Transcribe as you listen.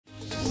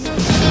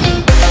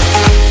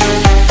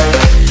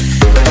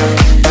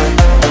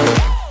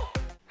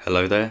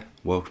Hello there,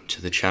 welcome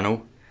to the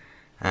channel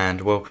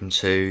and welcome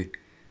to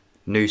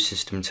new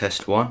system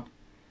test 1.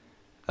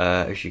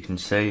 As you can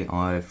see,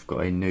 I've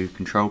got a new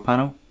control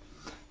panel.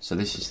 So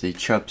this is the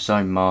Chubb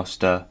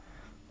ZoneMaster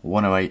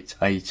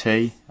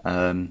 108AT.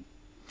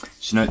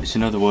 It's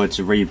in other words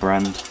a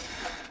rebrand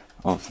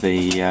of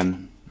the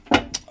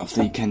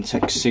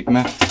Kentec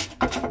Sigma.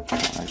 Open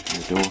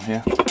the door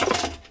here.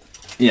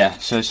 Yeah,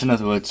 so it's in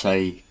other words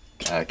a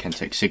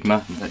Kentec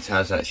Sigma that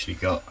has actually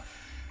got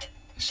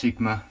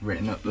Sigma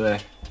written up there.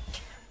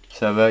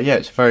 So yeah,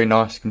 it's a very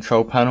nice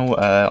control panel.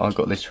 I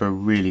got this for a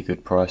really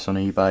good price on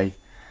eBay,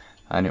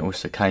 and it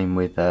also came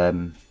with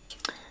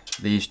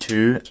these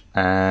two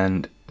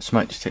and a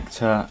smoke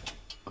detector,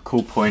 a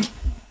cool point,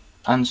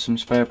 and some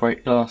spare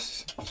brake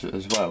glass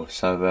as well.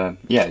 So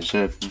yeah, it's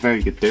a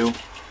very good deal.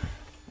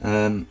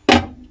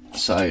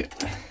 So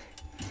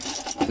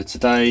for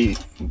today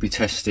we'll be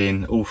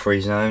testing all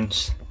three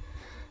zones.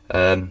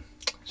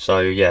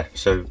 So yeah,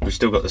 so we've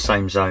still got the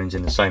same zones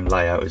in the same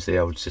layout as the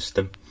old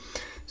system.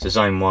 So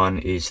zone 1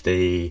 is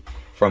the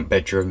front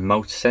bedroom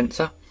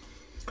multi-sensor.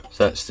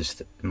 So that's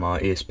just my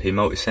ESP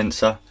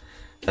multi-sensor.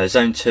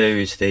 Zone 2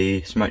 is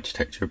the smoke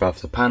detector above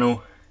the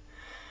panel.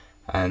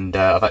 And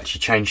I've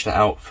actually changed that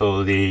out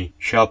for the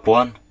Chubb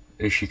one,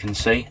 as you can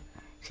see.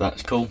 So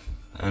that's cool.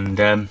 And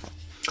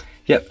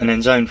yep, and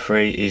then zone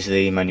 3 is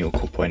the manual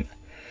cool point.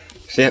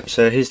 So yep,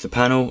 so here's the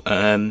panel.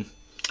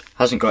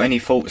 Hasn't got any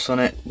faults on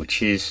it,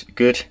 which is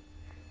good.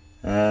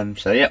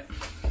 So yep,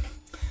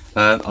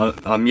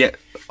 I've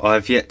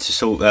yet to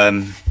sort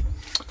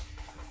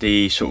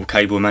the sort of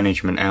cable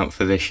management out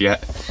for this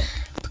yet,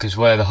 because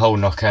where the hole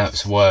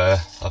knockouts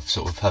were, I've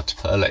sort of had to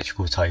put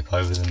electrical tape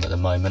over them at the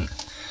moment.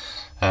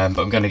 But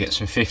I'm going to get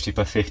some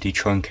 50x50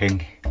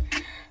 trunking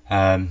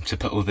to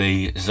put all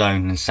the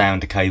zone and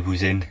sounder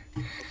cables in,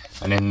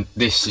 and then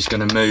this is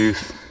going to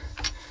move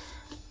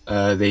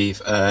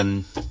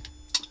the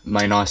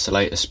main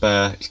isolator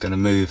spur. It's going to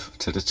move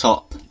to the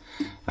top,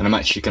 and I'm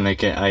actually going to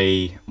get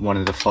one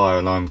of the fire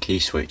alarm key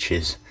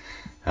switches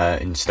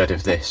instead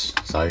of this.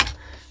 So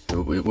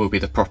it will be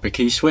the proper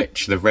key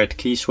switch, the red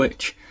key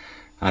switch,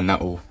 and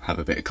that will have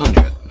a bit of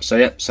conduit. So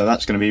yep, so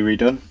that's going to be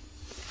redone.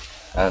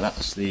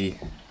 That's the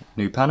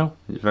new panel.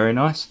 It's very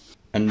nice.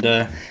 And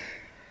I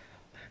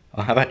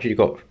have actually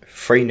got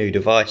 3 new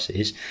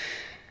devices.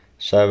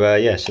 So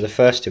yeah, so the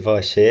first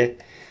device here,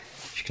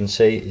 as you can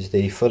see, is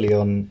the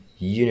Fulleon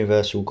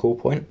Universal cool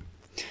point.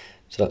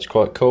 So that's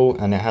quite cool,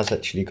 and it has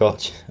actually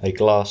got a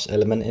glass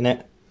element in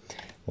it,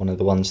 one of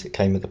the ones that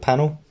came with the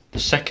panel. The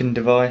second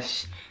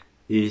device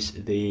is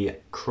the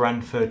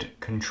Cranford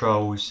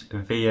Controls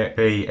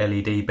VXB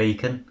LED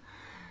beacon.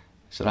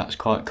 So that's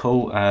quite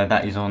cool.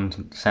 That is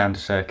on sounder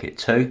circuit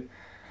 2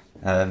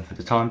 for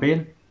the time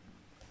being.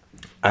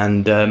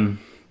 And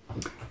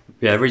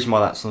yeah, the reason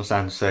why that's on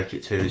sounder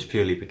circuit 2 is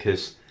purely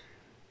because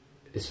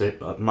it's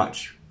a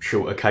much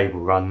shorter cable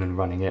run than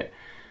running it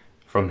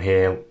from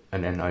here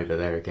and then over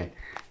there again.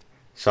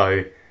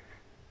 So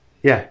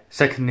yeah,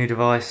 second new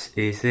device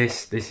is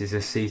this. This is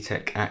a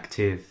C-tec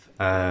Activ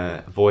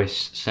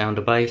voice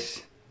sounder base,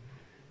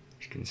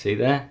 as you can see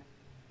there.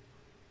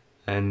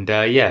 And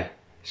yeah,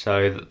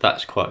 so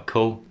that's quite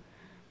cool.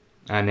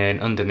 And then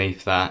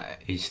underneath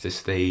that is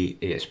just the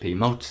ESP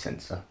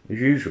multi-sensor, as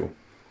usual.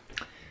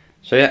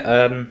 So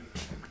yeah,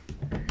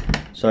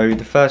 so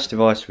the first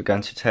device we're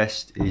going to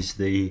test is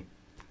the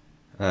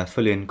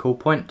Fulleon cool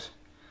point.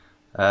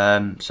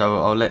 So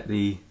I'll let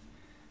the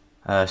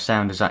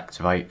sounders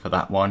activate for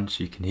that one,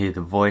 so you can hear the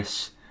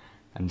voice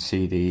and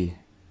see the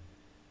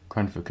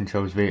Cranford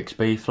Controls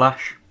VXB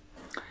flash.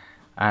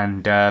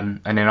 And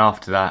then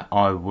after that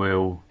I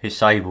will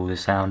disable the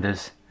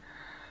sounders,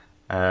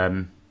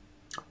 and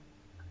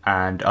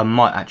I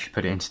might actually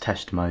put it into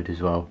test mode as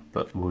well,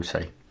 but we'll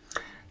see.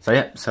 So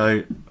yeah,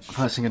 so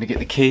first I'm going to get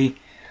the key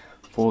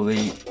for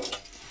the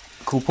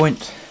cool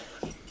point,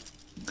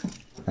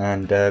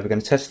 and we're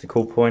going to test the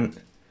cool point.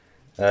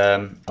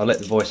 I'll let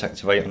the voice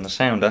activate on the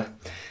sounder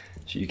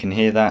so you can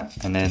hear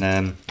that, and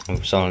then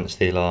I'll silence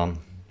the alarm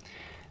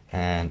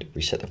and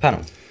reset the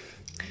panel.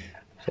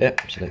 So yeah,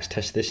 so let's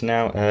test this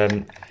now.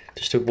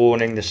 Just a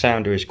warning, the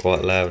sounder is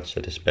quite loud, so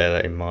just bear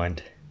that in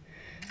mind.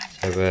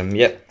 So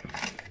yep,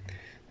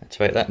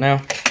 activate that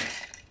now.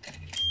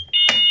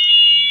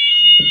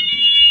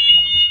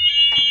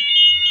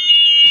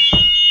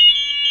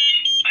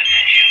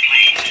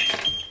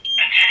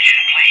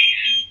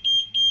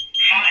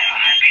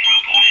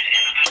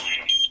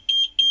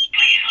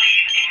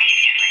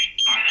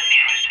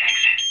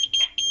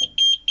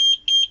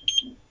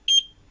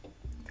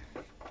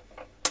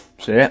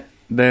 So yeah,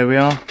 there we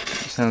are.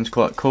 It sounds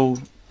quite cool,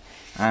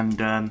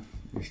 and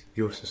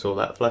you also saw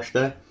that flash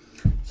there.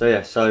 So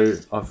yeah, so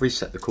I've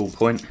reset the cool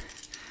point,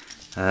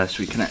 so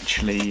we can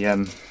actually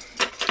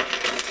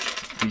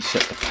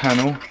reset the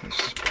panel. Let's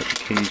just put the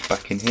keys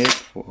back in here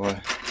before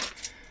I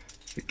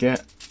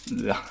forget.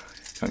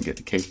 Can't get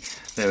the key.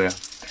 There we are.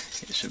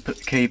 So put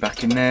the key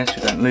back in there so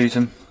we don't lose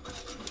them.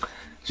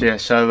 So yeah,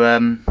 so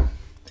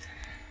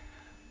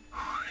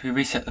we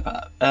reset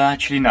the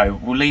actually no,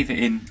 we'll leave it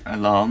in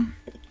alarm.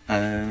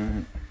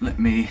 let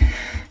me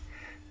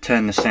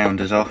turn the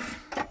sounders off.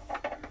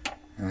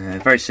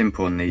 Very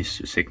simple on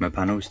these Sigma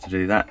panels to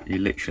do that. You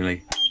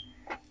literally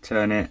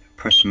turn it,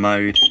 press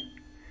mode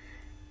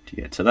to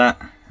get to that,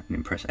 and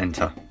then press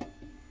enter,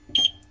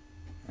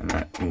 and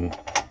that will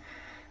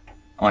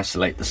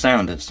isolate the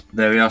sounders.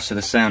 There we are, so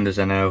the sounders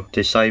are now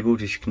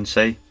disabled, as you can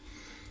see.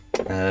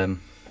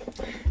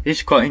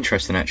 It's quite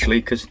interesting actually,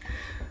 because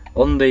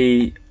on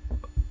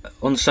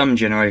some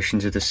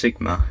generations of the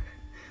Sigma,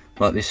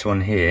 like this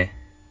one here,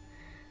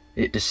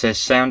 it just says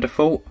sound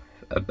default,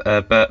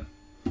 but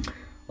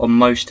on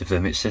most of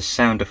them it says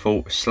sound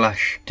default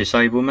 /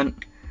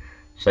 disablement.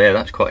 So yeah,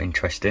 that's quite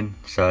interesting.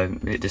 So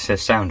it just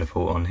says sound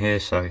default on here,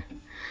 so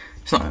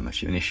it's not that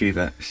much of an issue,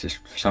 but it's just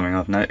something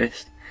I've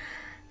noticed.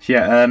 So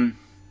yeah,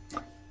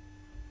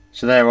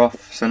 so they're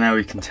off. So now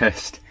we can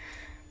test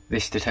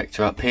this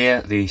detector up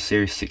here, the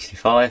Series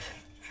 65.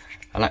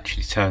 I'll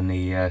actually turn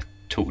the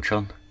torch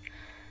on,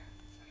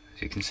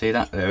 so you can see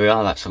that. There we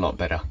are, that's a lot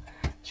better.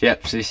 So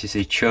yep, so this is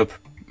the Chubb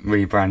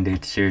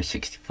rebranded Series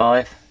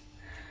 65.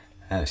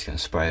 Just going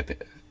to spray a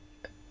bit of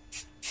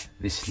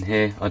this in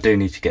here. I do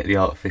need to get the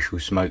artificial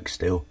smoke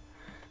still.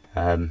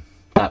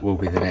 That will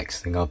be the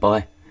next thing I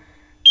buy.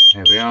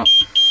 There we are.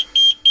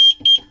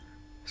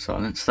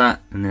 Silence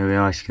that, and there we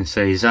are, as you can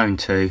see, Zone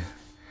 2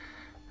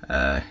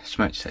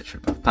 smoke detector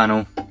above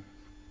panel.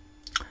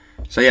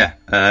 So yeah,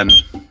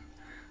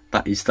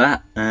 that is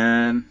that.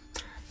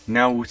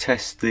 Now we'll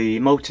test the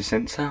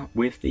multi-sensor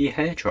with the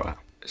hairdryer.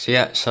 So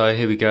yeah, so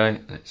here we go,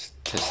 let's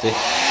test this.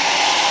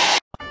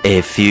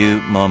 A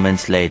few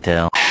moments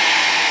later.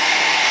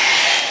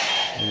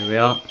 There we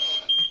are.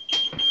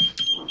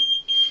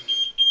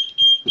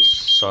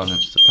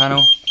 Silence the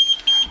panel.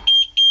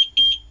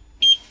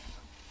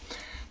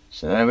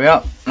 So there we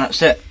are,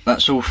 that's it.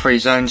 That's all 3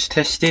 zones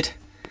tested.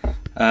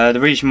 The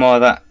reason why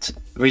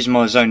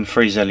Zone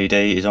 3's LED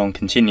is on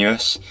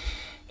continuous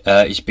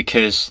is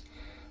because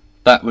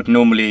that would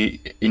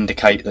normally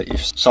indicate that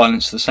you've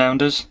silenced the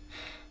sounders,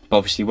 but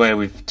obviously where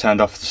we've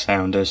turned off the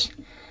sounders,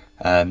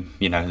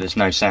 you know, there's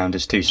no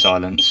sounders to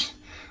silence,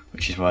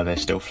 which is why they're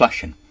still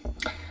flashing.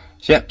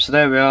 So yep, so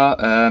there we are.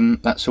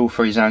 That's all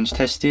 3 zones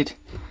tested.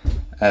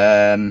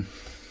 Yeah,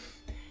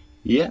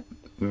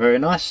 very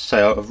nice.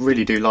 So I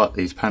really do like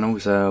these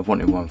panels. I've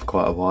wanted one for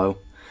quite a while,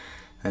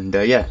 and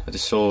yeah, I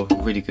just saw a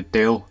really good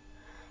deal,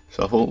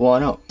 so I thought, why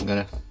not?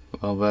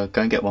 I'll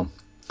go and get one.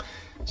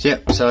 So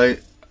yep, so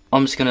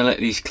I'm just going to let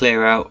these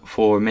clear out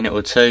for a minute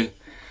or two,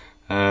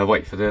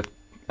 wait for the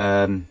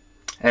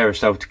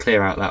aerosol to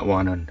clear out that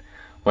one, and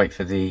wait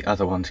for the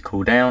other one to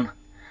cool down,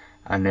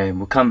 and then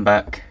we'll come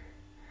back,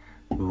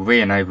 we'll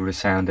re-enable the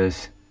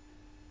sounders,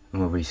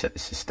 and we'll reset the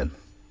system.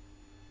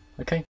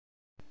 Okay.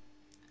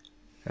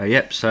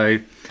 Yep, so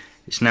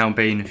it's now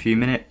been a few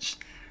minutes,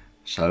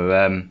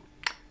 so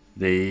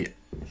the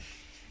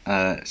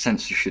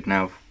sensor should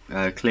now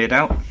cleared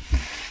out,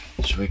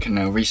 so we can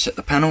now reset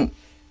the panel.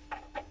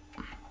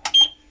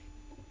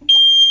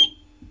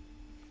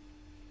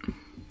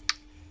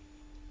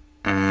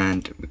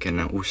 And we can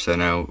also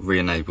now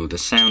re-enable the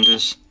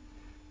sounders,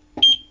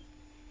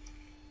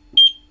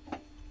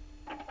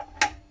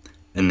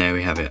 and there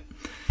we have it.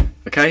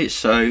 Okay,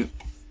 so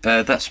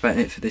that's about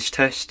it for this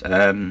test.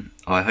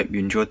 I hope you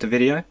enjoyed the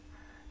video.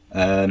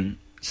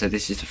 So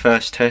this is the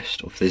first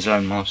test of the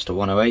ZoneMaster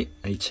 108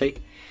 AT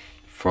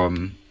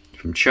from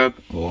Chubb,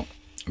 or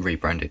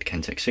rebranded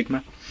Kentec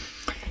Sigma.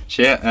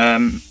 So yeah,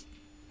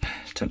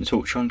 turn the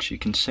torch on so you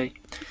can see.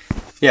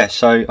 Yeah,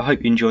 so I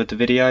hope you enjoyed the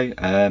video.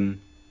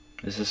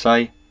 As I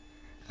say,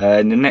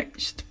 in the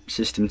next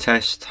system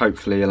test,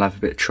 hopefully I'll have a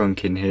bit of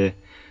trunk in here,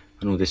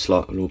 and all this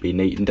lot will all be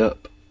neatened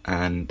up,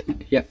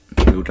 and yeah,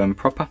 it's all done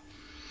proper.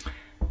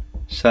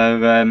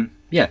 So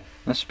yeah,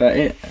 that's about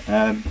it.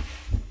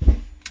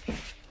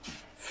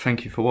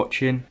 Thank you for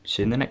watching.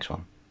 See you in the next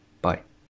one. Bye.